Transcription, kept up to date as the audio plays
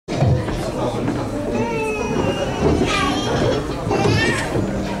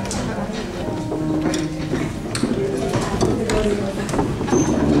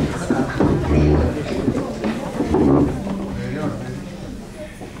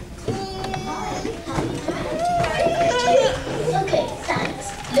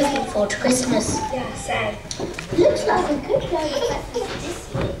forward to Christmas. Yeah, same. Looks like a good load of breakfast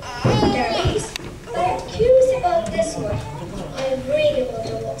this year. There is. But I'm curious about this one. I really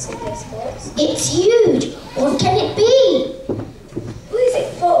wonder what's in this box. It's huge. What can it be? Who is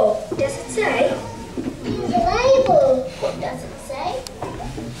it for? Does it say? The label. What does it say?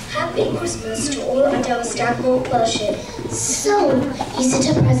 Happy Christmas to all under Stanwell fellowship. So, is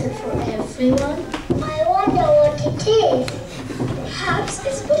it a present for everyone? I wonder what it is. Perhaps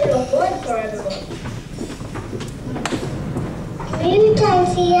it's a bottle of wine for everyone. You can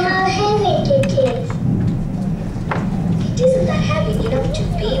see how heavy it is. It isn't that heavy enough to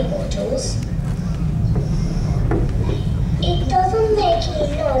be bottles. It doesn't make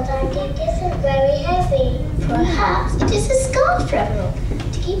any noise and it isn't very heavy. Perhaps it is a scarf for everyone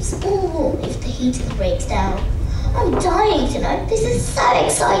to keep us all warm if the heating breaks down. I'm dying to know. This is so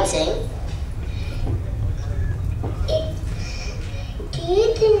exciting. Do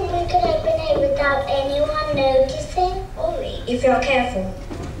you think we can open it without anyone noticing? Only if you're careful.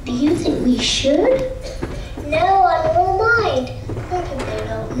 Do you think we should? No one will mind. How can they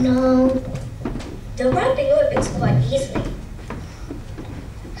know? No. The wrapping opens quite easily.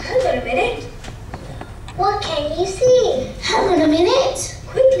 Hang on a minute. What can you see? Hang on a minute.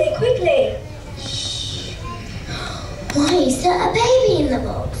 Quickly, quickly. Shh. Why is there a baby in the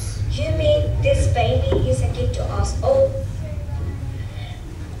box? You mean this baby is a gift to us all?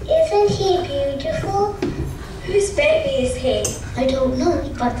 Isn't he beautiful? Whose baby is he? I don't know,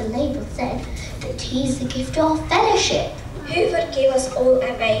 but the label said that he's the gift of fellowship. Who would give us all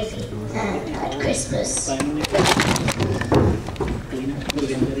a baby? And at Christmas.